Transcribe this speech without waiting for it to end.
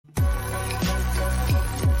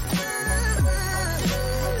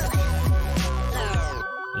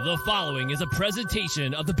The following is a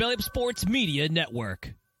presentation of the Belly Up Sports Media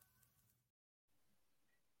Network.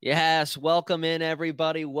 Yes, welcome in,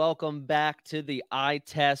 everybody. Welcome back to the Eye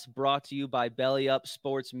Test, brought to you by Belly Up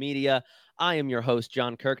Sports Media. I am your host,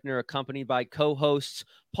 John Kirkner, accompanied by co-hosts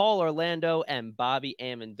Paul Orlando and Bobby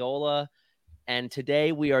Amendola. And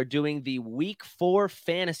today we are doing the Week 4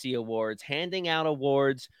 Fantasy Awards, handing out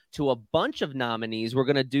awards to a bunch of nominees. We're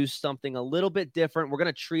going to do something a little bit different. We're going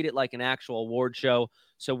to treat it like an actual award show.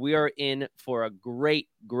 So we are in for a great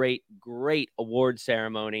award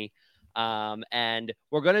ceremony. And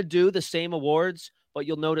we're going to do the same awards, but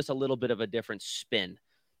you'll notice a little bit of a different spin.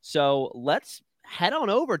 So let's head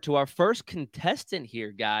on over to our first contestant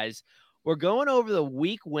here, guys. We're going over the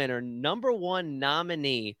week winner, number one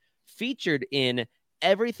nominee, featured in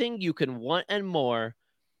Everything You Can Want and More,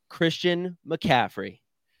 Christian McCaffrey.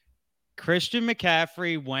 Christian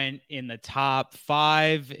McCaffrey went in the top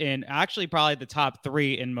 5 and actually probably the top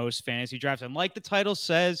 3 in most fantasy drafts. And like the title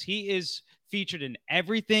says, he is featured in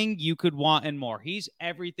everything you could want and more. He's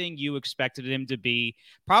everything you expected him to be.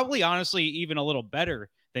 Probably, honestly, even a little better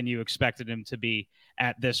than you expected him to be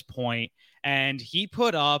at this point. And he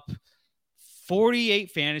put up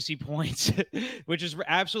 48 fantasy points, which is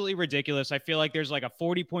absolutely ridiculous. I feel like there's like a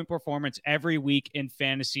 40-point performance every week in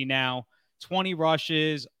fantasy now. 20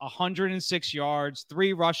 rushes, 106 yards,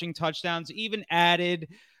 3 rushing touchdowns, even added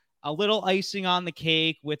a little icing on the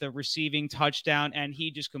cake with a receiving touchdown, and he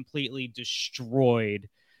just completely destroyed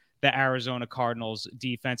the Arizona Cardinals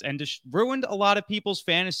defense and ruined a lot of people's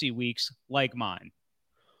fantasy weeks like mine.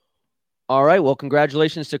 All right, well,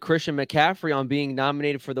 congratulations to Christian McCaffrey on being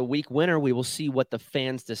nominated for the week winner. We will see what the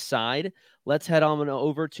fans decide. Let's head on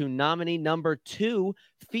over to nominee number 2,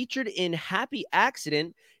 featured in Happy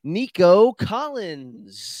Accident, Nico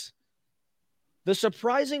Collins. The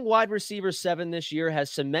surprising wide receiver 7 this year has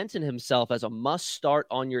cemented himself as a must-start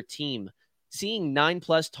on your team. Seeing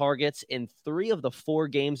 9+ targets in 3 of the 4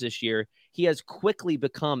 games this year, he has quickly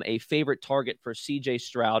become a favorite target for C.J.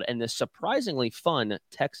 Stroud and the surprisingly fun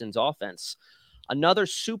Texans offense. Another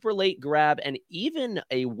super late grab and even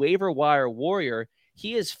a waiver wire warrior,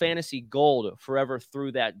 he is fantasy gold forever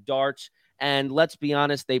through that dart. And let's be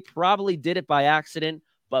honest, they probably did it by accident,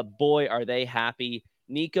 but boy, are they happy.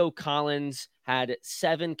 Nico Collins had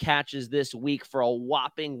 7 catches this week for a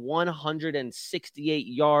whopping 168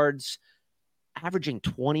 yards, averaging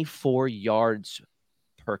 24 yards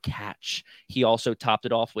per catch. He also topped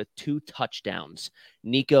it off with 2 touchdowns.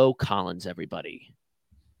 Nico Collins, everybody.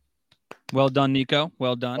 Well done, Nico.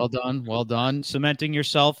 Well done. Well done. Cementing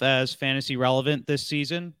yourself as fantasy relevant this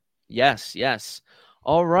season. Yes.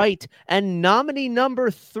 All right. And nominee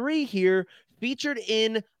number 3 here, featured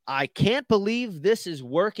in I Can't Believe This Is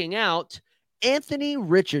Working Out, Anthony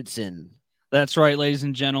Richardson. That's right, ladies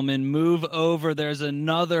and gentlemen. Move over. There's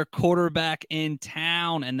another quarterback in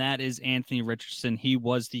town, and that is Anthony Richardson. He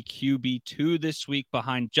was the QB2 this week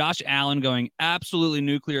behind Josh Allen, going absolutely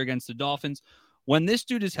nuclear against the Dolphins. When this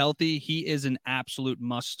dude is healthy, he is an absolute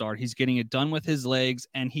must-start. He's getting it done with his legs,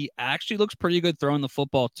 and he actually looks pretty good throwing the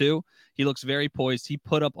football, too. He looks very poised. He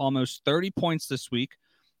put up almost 30 points this week.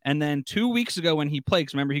 And then 2 weeks ago when he played,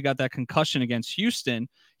 because remember he got that concussion against Houston,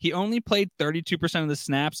 he only played 32% of the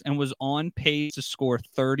snaps and was on pace to score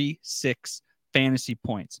 36 fantasy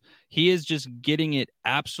points. He is just getting it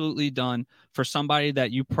absolutely done for somebody that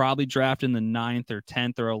you probably draft in the 9th or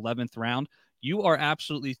 10th or 11th round. You are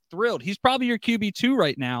absolutely thrilled. He's probably your QB2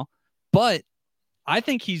 right now, but I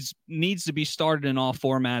think he needs to be started in all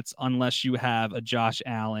formats unless you have a Josh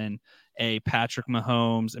Allen, a Patrick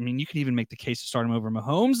Mahomes. I mean, you can even make the case to start him over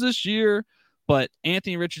Mahomes this year. But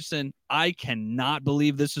Anthony Richardson, I cannot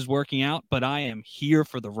believe this is working out, but I am here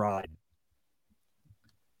for the ride.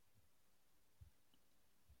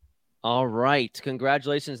 All right.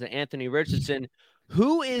 Congratulations to Anthony Richardson.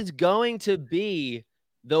 Who is going to be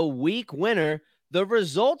the week winner? The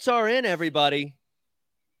results are in, everybody.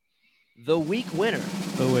 The week winner.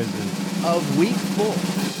 Who is it? Of week 4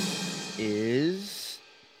 is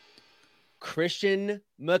Christian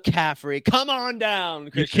McCaffrey. Come on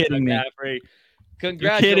down, Christian McCaffrey.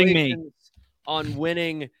 Congratulations on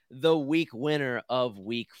winning the week winner of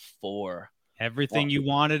week 4. Everything you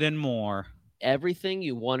wanted and more. Everything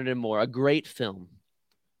you wanted and more. A great film.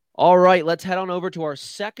 All right, let's head on over to our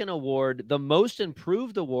second award, the Most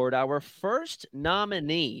Improved Award, our first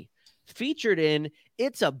nominee, featured in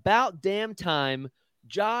It's About Damn Time,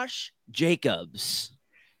 Josh Jacobs.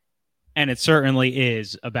 And it certainly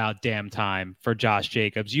is about damn time for Josh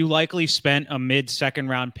Jacobs. You likely spent a mid-second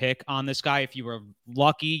round pick on this guy. If you were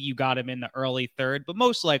lucky, you got him in the early 3rd, but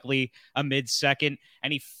most likely a mid-second.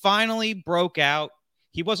 And he finally broke out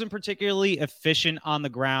He wasn't particularly efficient on the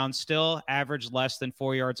ground, still averaged less than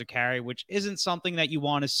 4 yards a carry, which isn't something that you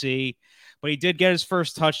want to see. But he did get his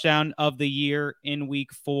first touchdown of the year in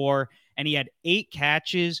week 4, and he had 8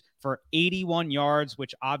 catches for 81 yards,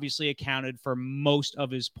 which obviously accounted for most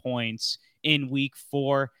of his points in week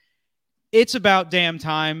 4. It's about damn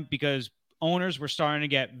time because owners were starting to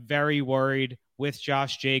get very worried with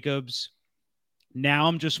Josh Jacobs. Now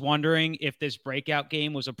I'm just wondering if this breakout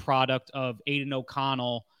game was a product of Aiden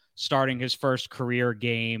O'Connell starting his first career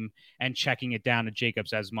game and checking it down to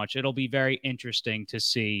Jacobs as much. It'll be very interesting to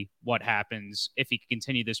see what happens if he can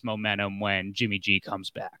continue this momentum when Jimmy G comes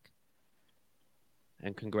back.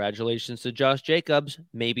 And congratulations to Josh Jacobs.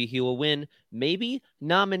 Maybe he will win. Maybe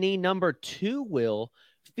nominee number 2 will,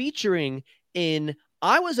 featuring in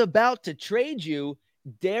I Was About to Trade You,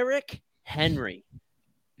 Derrick Henry.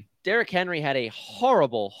 Derrick Henry had a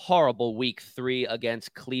horrible week 3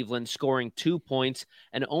 against Cleveland, scoring 2 points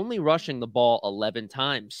and only rushing the ball 11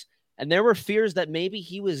 times. And there were fears that maybe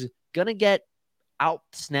he was going to get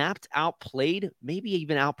out-snapped, outplayed, maybe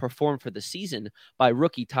even outperformed for the season by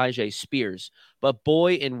rookie Tyjae Spears. But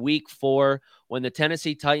boy, in week 4, when the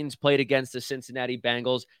Tennessee Titans played against the Cincinnati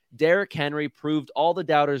Bengals, Derrick Henry proved all the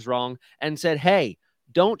doubters wrong and said, hey,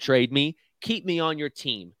 don't trade me. Keep me on your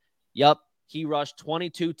team. Yup. He rushed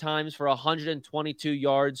 22 times for 122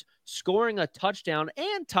 yards, scoring a touchdown,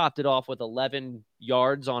 and topped it off with 11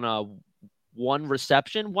 yards on a 1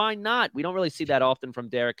 reception. Why not? We don't really see that often from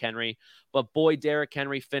Derrick Henry, but boy, Derrick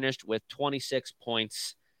Henry finished with 26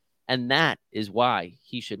 points, and that is why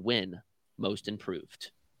he should win Most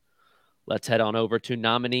Improved. Let's head on over to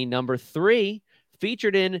nominee number 3,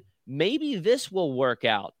 featured in Maybe This Will Work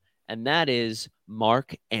Out, and that is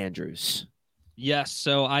Mark Andrews. Yes,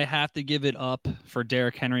 so I have to give it up for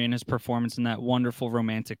Derrick Henry and his performance in that wonderful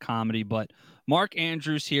romantic comedy, but Mark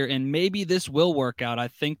Andrews here, and maybe this will work out. I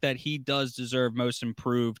think that he does deserve Most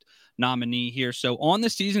Improved nominee here. So on the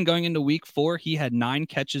season going into week 4, he had 9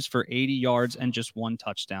 catches for 80 yards and just 1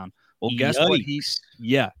 touchdown. Well, guess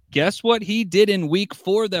what he did in week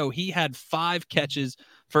 4, though? He had 5 catches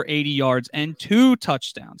for 80 yards and 2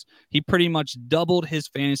 touchdowns. He pretty much doubled his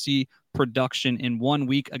fantasy production in 1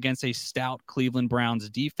 week against a stout Cleveland Browns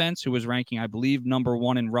defense, who was ranking, I believe, number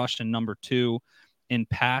 1 in rush and number 2 in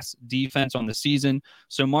pass defense on the season.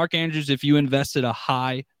 So Mark Andrews, if you invested a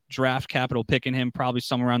high draft capital pick in him, probably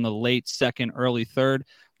somewhere around the late 2nd, early 3rd,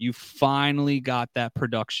 you finally got that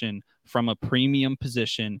production from a premium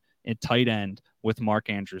position at tight end with Mark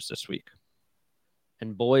Andrews this week.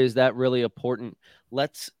 And boy, is that really important.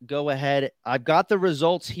 Let's go ahead. I've got the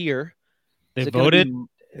results here. They voted.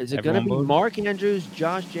 Is it going to be Mark Andrews,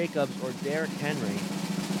 Josh Jacobs, or Derrick Henry?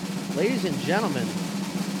 Ladies and gentlemen,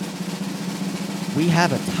 we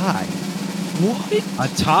have a tie. What?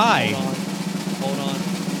 A tie? Hold on.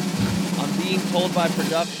 I'm being told by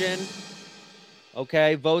production.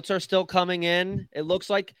 Okay, votes are still coming in. It looks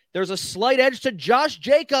like there's a slight edge to Josh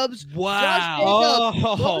Jacobs. Wow. Josh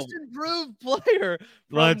Jacobs, Most Improved player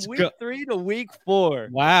from week 3 to week 4.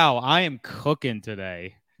 Wow, I am cooking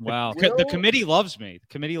today. Wow. The committee loves me. The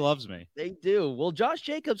committee loves me. They do. Will Josh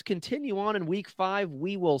Jacobs continue on in week 5?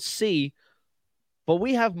 We will see. But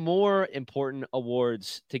we have more important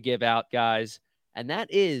awards to give out, guys. And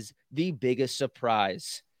that is the biggest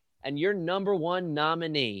surprise. And your number 1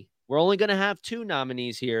 nominee, we're only going to have 2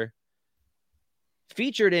 nominees here,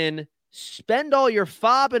 featured in Spend All Your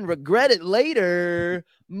Fob and Regret It Later,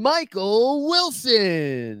 Michael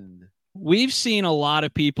Wilson. We've seen a lot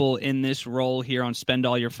of people in this role here on Spend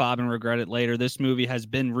All Your Fob and Regret It Later. This movie has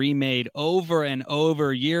been remade over and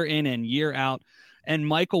over, year in and year out. And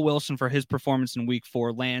Michael Wilson, for his performance in week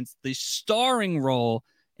 4, lands the starring role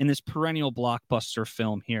in this perennial blockbuster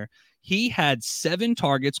film here. He had 7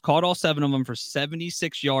 targets, caught all 7 of them for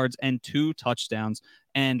 76 yards and 2 touchdowns.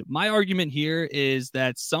 And my argument here is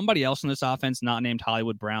that somebody else in this offense, not named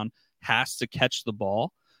Hollywood Brown, has to catch the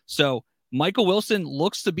ball. So Michael Wilson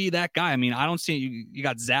looks to be that guy. I mean, I don't see you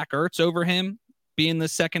got Zach Ertz over him being the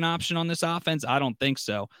second option on this offense. I don't think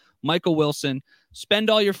so. Michael Wilson, spend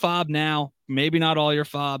all your fob now, maybe not all your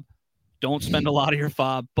fob. Don't spend a lot of your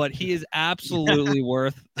fob, but he is absolutely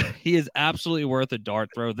worth a dart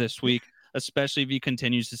throw this week, especially if he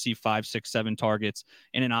continues to see 5, 6, 7 targets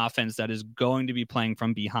in an offense that is going to be playing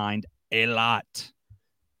from behind a lot.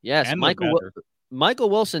 Yes, and Michael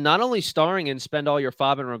Wilson, not only starring in Spend All Your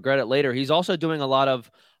Fob and Regret It Later, he's also doing a lot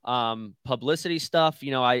of publicity stuff.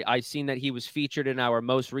 You know, I seen that he was featured in our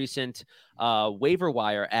most recent waiver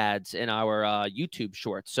wire ads in our YouTube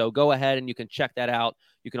shorts. So go ahead and you can check that out.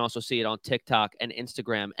 You can also see it on TikTok and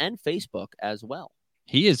Instagram and Facebook as well.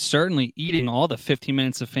 He is certainly eating all the 15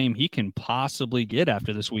 minutes of fame he can possibly get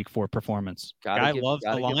after this week 4 performance. Guy loves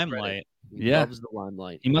the limelight. He loves the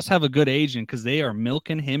limelight. He must have a good agent because they are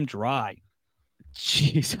milking him dry.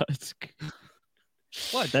 Jesus.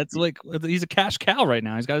 What? That's like, he's a cash cow right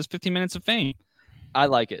now. He's got his 15 minutes of fame. I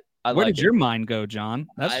like it. Where did your mind go, John?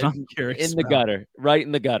 That's what I'm curious In the gutter. Right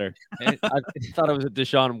in the gutter. I thought it was a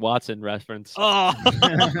Deshaun Watson reference. Oh.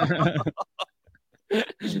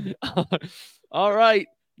 All right.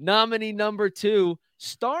 Nominee number 2,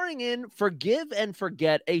 starring in Forgive and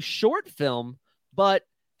Forget, a short film, but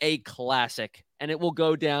a classic. And it will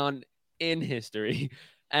go down in history.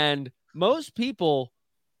 And most people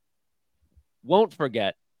won't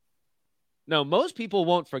forget. No, most people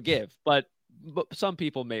won't forgive, but some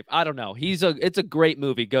people may. I don't know. It's a great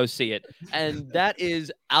movie. Go see it. And that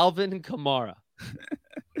is Alvin Kamara.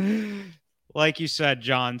 Like you said,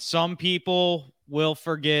 John, some people will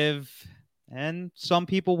forgive and some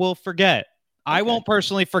people will forget. Okay. I won't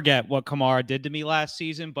personally forget what Kamara did to me last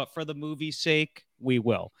season, but for the movie's sake, we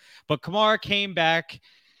will. But Kamara came back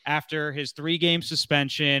after his 3-game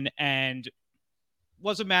suspension and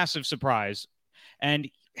was a massive surprise. And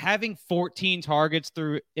having 14 targets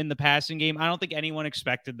in the passing game, I don't think anyone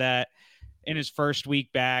expected that in his first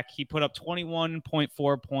week back. He put up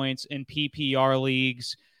 21.4 points in PPR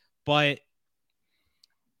leagues, but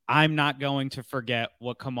I'm not going to forget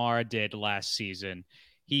what Kamara did last season.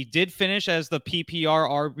 He did finish as the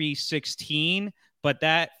PPR RB16, but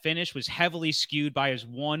that finish was heavily skewed by his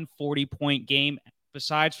 140-point game.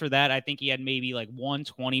 Besides for that, I think he had maybe like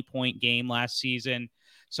 120-point game last season.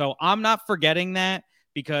 So I'm not forgetting that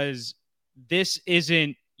because this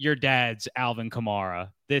isn't your dad's Alvin Kamara.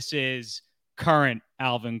 This is current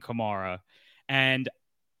Alvin Kamara. And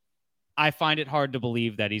I find it hard to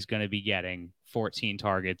believe that he's going to be getting 14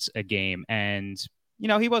 targets a game. And, you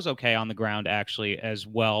know, he was okay on the ground actually as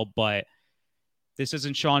well, but this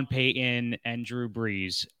isn't Sean Payton and Drew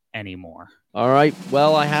Brees anymore. All right.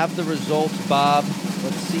 Well, I have the results, Bob.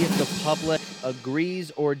 Let's see if the public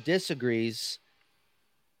agrees or disagrees.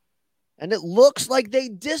 And it looks like they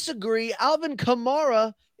disagree. Alvin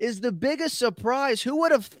Kamara is the biggest surprise. Who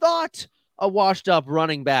would have thought a washed-up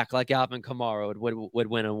running back like Alvin Kamara would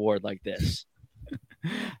win an award like this?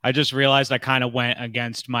 I just realized I kind of went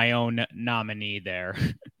against my own nominee there.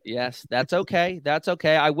 Yes, that's okay. That's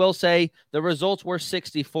okay. I will say the results were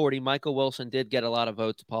 60-40. Michael Wilson did get a lot of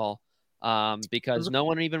votes, Paul, because no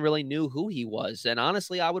one even really knew who he was. And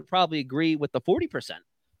honestly, I would probably agree with the 40%.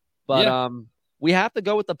 But we have to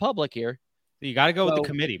go with the public here. You got to go with the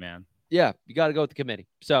committee, man. Yeah, you got to go with the committee.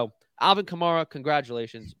 So, Alvin Kamara,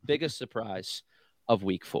 congratulations. Biggest surprise of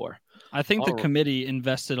week 4. I think the committee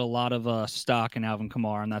invested a lot of stock in Alvin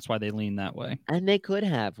Kamara, and that's why they lean that way. And they could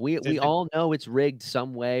have. We all know it's rigged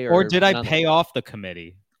some way. Or did I pay off the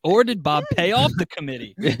committee? Or did Bob pay off the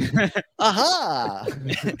committee? Aha!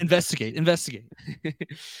 Investigate.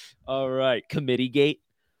 All right. Committee gate.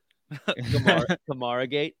 Kamara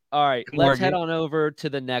gate. All right. Let's head on over to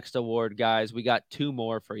the next award, guys. We got 2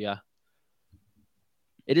 more for you.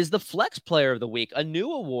 It is the Flex Player of the Week, a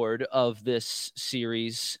new award of this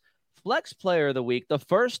series. Flex Player of the Week, the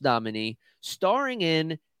first nominee, starring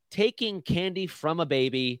in Taking Candy from a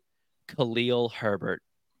Baby, Khalil Herbert.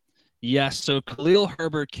 Yes, so Khalil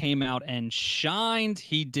Herbert came out and shined.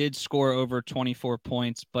 He did score over 24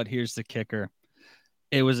 points, but here's the kicker.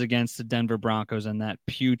 It was against the Denver Broncos and that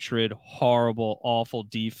putrid, horrible, awful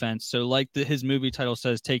defense. So like his movie title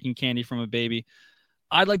says, Taking Candy from a Baby,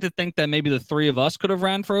 I'd like to think that maybe the 3 of us could have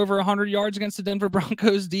ran for over 100 yards against the Denver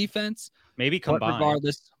Broncos defense. Maybe combined. But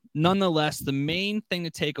regardless, nonetheless, the main thing to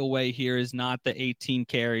take away here is not the 18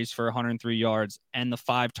 carries for 103 yards and the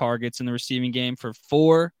 5 targets in the receiving game for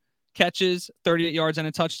 4 catches, 38 yards, and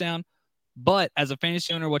a touchdown. But as a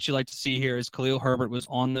fantasy owner, what you like to see here is Khalil Herbert was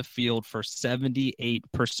on the field for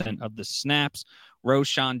 78% of the snaps.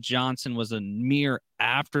 Roschon Johnson was a mere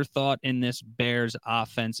afterthought in this Bears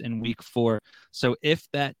offense in week 4. So if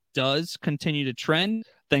that does continue to trend,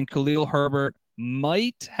 then Khalil Herbert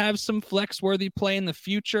might have some flex-worthy play in the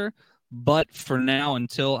future. But for now,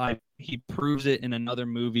 until he proves it in another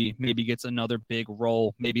movie, maybe gets another big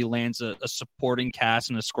role, maybe lands a supporting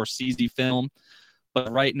cast in a Scorsese film. But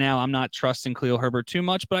right now, I'm not trusting Khalil Herbert too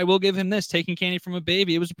much, but I will give him this. Taking Candy from a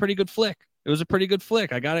Baby, it was a pretty good flick.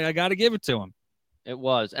 I gotta give it to him. It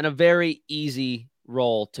was, and a very easy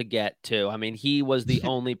role to get to. I mean, he was the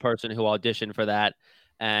only person who auditioned for that,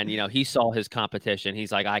 and you know, he saw his competition.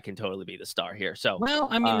 He's like, I can totally be the star here. So, well,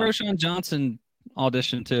 I mean, Roschon Johnson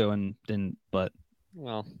auditioned too, and didn't. But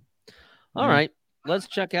all right, let's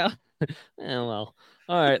check out. All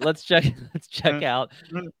right, let's check out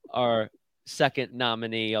our second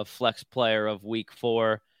nominee of Flex Player of Week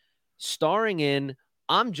 4, starring in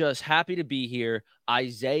I'm just happy to be here,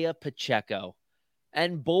 Isaiah Pacheco.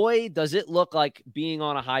 And boy, does it look like being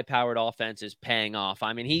on a high-powered offense is paying off.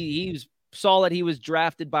 I mean, he saw that he was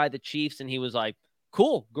drafted by the Chiefs, and he was like,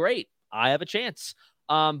 cool, great, I have a chance.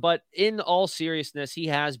 But in all seriousness, he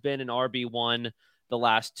has been an RB1 the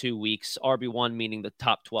last 2 weeks. RB1 meaning the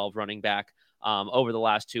top 12 running back over the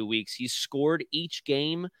last 2 weeks. He's scored each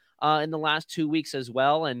game in the last 2 weeks as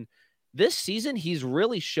well. And this season, he's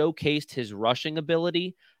really showcased his rushing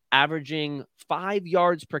ability, averaging 5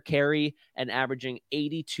 yards per carry and averaging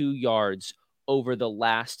 82 yards over the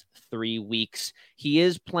last 3 weeks. He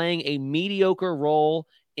is playing a mediocre role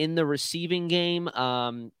in the receiving game,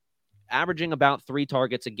 averaging about 3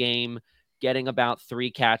 targets a game, getting about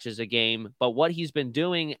 3 catches a game. But what he's been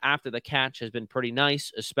doing after the catch has been pretty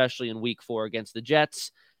nice, especially in week 4 against the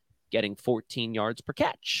Jets, getting 14 yards per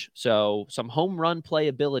catch. So some home run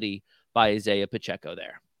playability by Isaiah Pacheco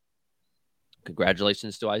there.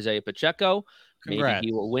 Congratulations to Isaiah Pacheco. Congrats. Maybe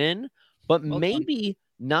he will win, but Well maybe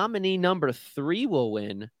nominee number 3 will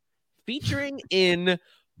win, featuring in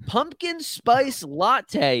Pumpkin Spice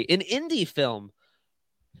Latte, an indie film,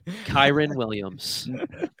 Kyron Williams.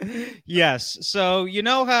 Yes. So you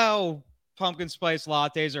know how pumpkin spice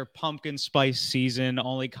lattes or pumpkin spice season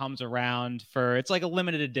only comes around it's like a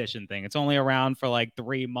limited edition thing. It's only around for like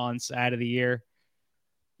 3 months out of the year.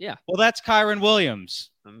 Yeah. Well, that's Kyron Williams,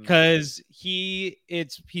 because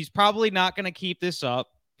he's probably not going to keep this up.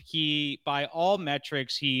 By all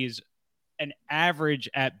metrics, he's an average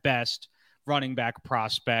at best running back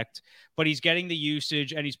prospect, but he's getting the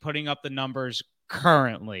usage and he's putting up the numbers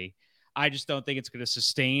currently. I just don't think it's going to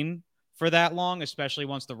sustain for that long, especially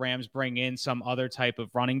once the Rams bring in some other type of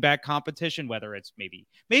running back competition, whether it's maybe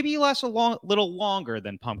he lasts little longer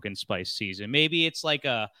than pumpkin spice season. Maybe it's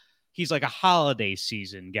he's like a holiday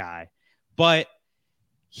season guy, but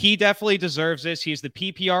he definitely deserves this. He's the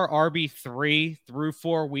PPR RB3 through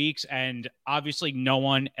 4 weeks, and obviously no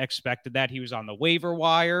one expected that. He was on the waiver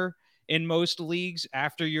wire in most leagues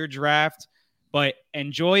after your draft, but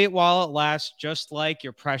enjoy it while it lasts, just like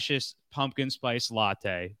your precious pumpkin spice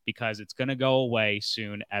latte, because it's going to go away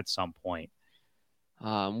soon at some point.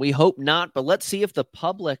 We hope not, but let's see if the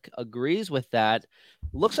public agrees with that.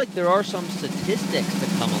 Looks like there are some statistics that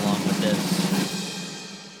come along with this.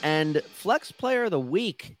 And Flex Player of the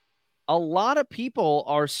Week, a lot of people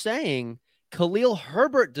are saying Khalil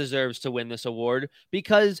Herbert deserves to win this award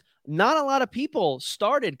because not a lot of people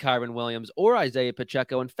started Kyron Williams or Isaiah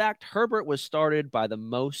Pacheco. In fact, Herbert was started by the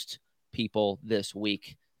most people this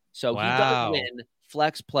week. So He does win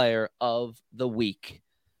Flex Player of the Week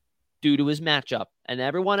due to his matchup. And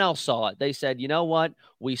everyone else saw it. They said, you know what?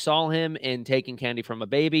 We saw him in Taking Candy from a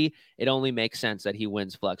Baby. It only makes sense that he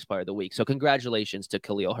wins Flex Player of the Week. So congratulations to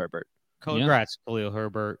Khalil Herbert. Congrats, Khalil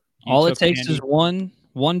Herbert. All it takes is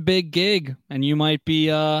one big gig, and you might be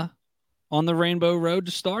on the Rainbow Road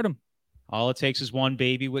to stardom. All it takes is one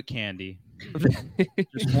baby with candy.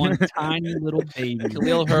 Just one tiny little baby.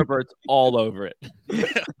 Khalil Herbert's all over it.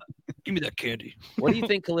 Give me that candy. What do you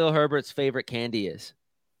think Khalil Herbert's favorite candy is?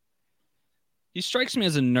 He strikes me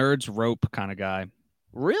as a nerd's rope kind of guy.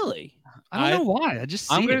 Really? I don't know why.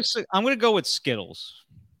 I'm gonna go with Skittles.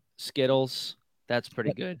 Skittles. That's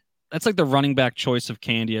pretty good. That's like the running back choice of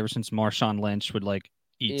candy ever since Marshawn Lynch would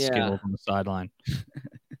eat Skittles on the sideline.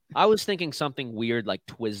 I was thinking something weird like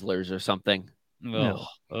Twizzlers or something.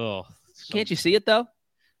 Oh. Can't you see it though?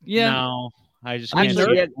 Yeah. No, I just can't.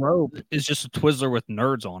 Nerd rope is just a Twizzler with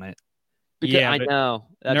nerds on it. Because I know.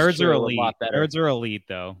 That's nerds true, are elite. a lot better. Nerds are elite,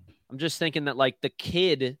 though. I'm just thinking that the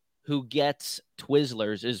kid who gets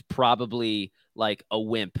Twizzlers is probably like a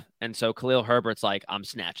wimp. And so Khalil Herbert's like, I'm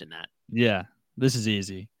snatching that. Yeah, this is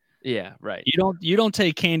easy. Yeah, right. You don't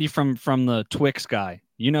take candy from the Twix guy.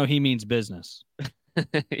 You know he means business.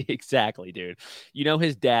 Exactly, dude. You know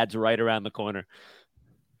his dad's right around the corner.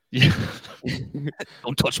 Yeah.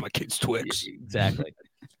 Don't touch my kid's Twix. Exactly.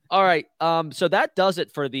 All right. So that does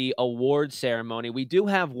it for the award ceremony. We do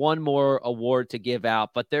have one more award to give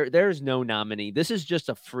out, but there's no nominee. This is just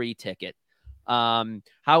a free ticket.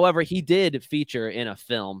 However, he did feature in a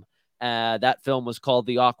film. That film was called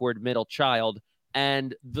The Awkward Middle Child.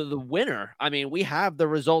 And the winner, I mean, we have the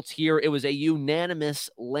results here. It was a unanimous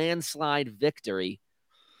landslide victory.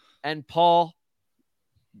 And Paul,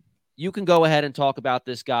 you can go ahead and talk about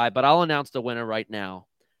this guy, but I'll announce the winner right now.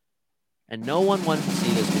 And no one wanted to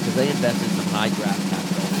see this because they invested some high draft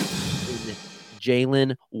capital in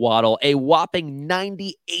Jalen Waddle. A whopping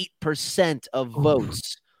 98% of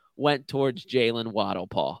votes went towards Jalen Waddle,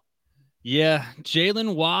 Paul. Yeah,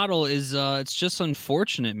 Jalen Waddle is it's just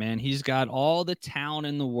unfortunate, man. He's got all the talent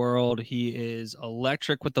in the world. He is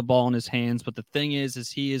electric with the ball in his hands, but the thing is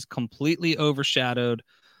he is completely overshadowed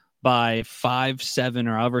by 5'7"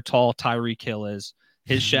 or however tall Tyreek Hill is.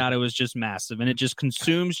 His shadow is just massive, and it just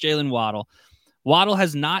consumes Jalen Waddle. Waddle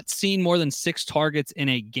has not seen more than 6 targets in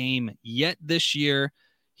a game yet this year.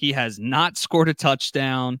 He has not scored a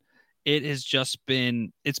touchdown. It has just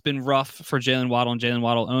been rough for Jalen Waddle and Jalen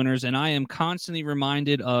Waddle owners. And I am constantly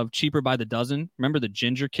reminded of Cheaper by the Dozen. Remember the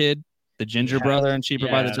ginger kid, the ginger brother and Cheaper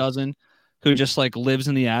by the Dozen, who just like lives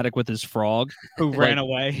in the attic with his frog, who ran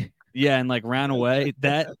away. Yeah, and like ran away.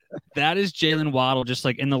 That is Jalen Waddle just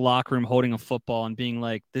like in the locker room holding a football and being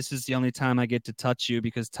like, this is the only time I get to touch you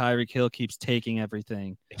because Tyreek Hill keeps taking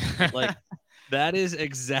everything. Like that is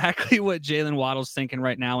exactly what Jalen Waddle's thinking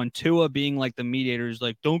right now. And Tua being like the mediator is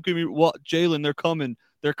like, don't give me what Jalen, they're coming.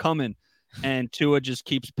 They're coming. And Tua just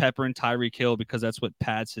keeps peppering Tyreek Hill because that's what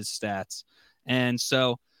pads his stats. And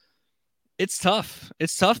so it's tough.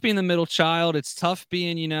 It's tough being the middle child. It's tough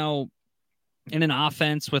being, you know, in an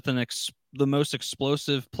offense with the most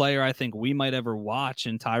explosive player I think we might ever watch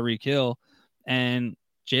in Tyreek Hill. And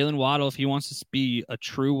Jalen Waddle, if he wants to be a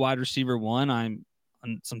true wide receiver one,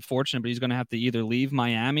 it's unfortunate, but he's going to have to either leave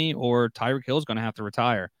Miami or Tyreek Hill's going to have to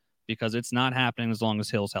retire because it's not happening as long as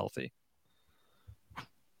Hill's healthy.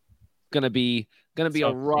 Going to be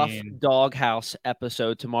a rough doghouse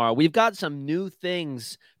episode tomorrow. We've got some new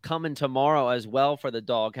things coming tomorrow as well for the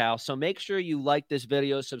doghouse. So make sure you like this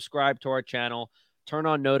video, subscribe to our channel, turn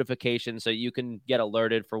on notifications so you can get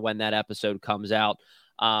alerted for when that episode comes out.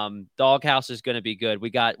 Doghouse is going to be good. We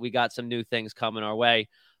got some new things coming our way.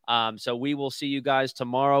 So we will see you guys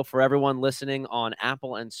tomorrow. For everyone listening on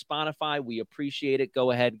Apple and Spotify, we appreciate it.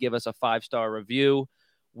 Go ahead, give us a 5-star review.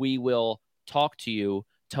 We will talk to you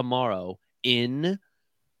tomorrow in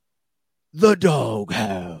the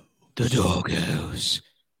doghouse. The doghouse.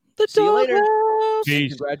 See you later.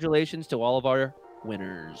 Congratulations to all of our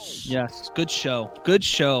winners. Yes, good show. Good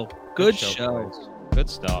show. Good show. Good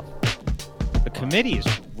stuff. The committee is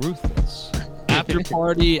ruthless. After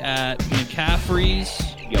party at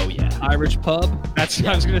McCaffrey's. Yo, yeah. Irish pub.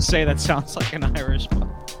 I was gonna say that sounds like an Irish pub.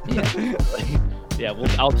 Yeah,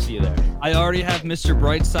 I'll see you there. I already have Mr.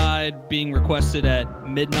 Brightside being requested at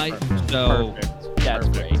midnight. So that's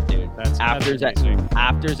great, dude. After's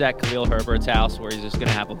at Khalil Herbert's house where he's just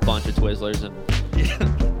gonna have a bunch of Twizzlers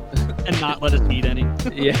and not let us eat any.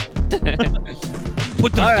 Yeah.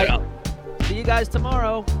 Put those down. See you guys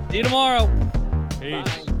tomorrow. See you tomorrow. Peace.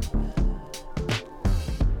 Bye.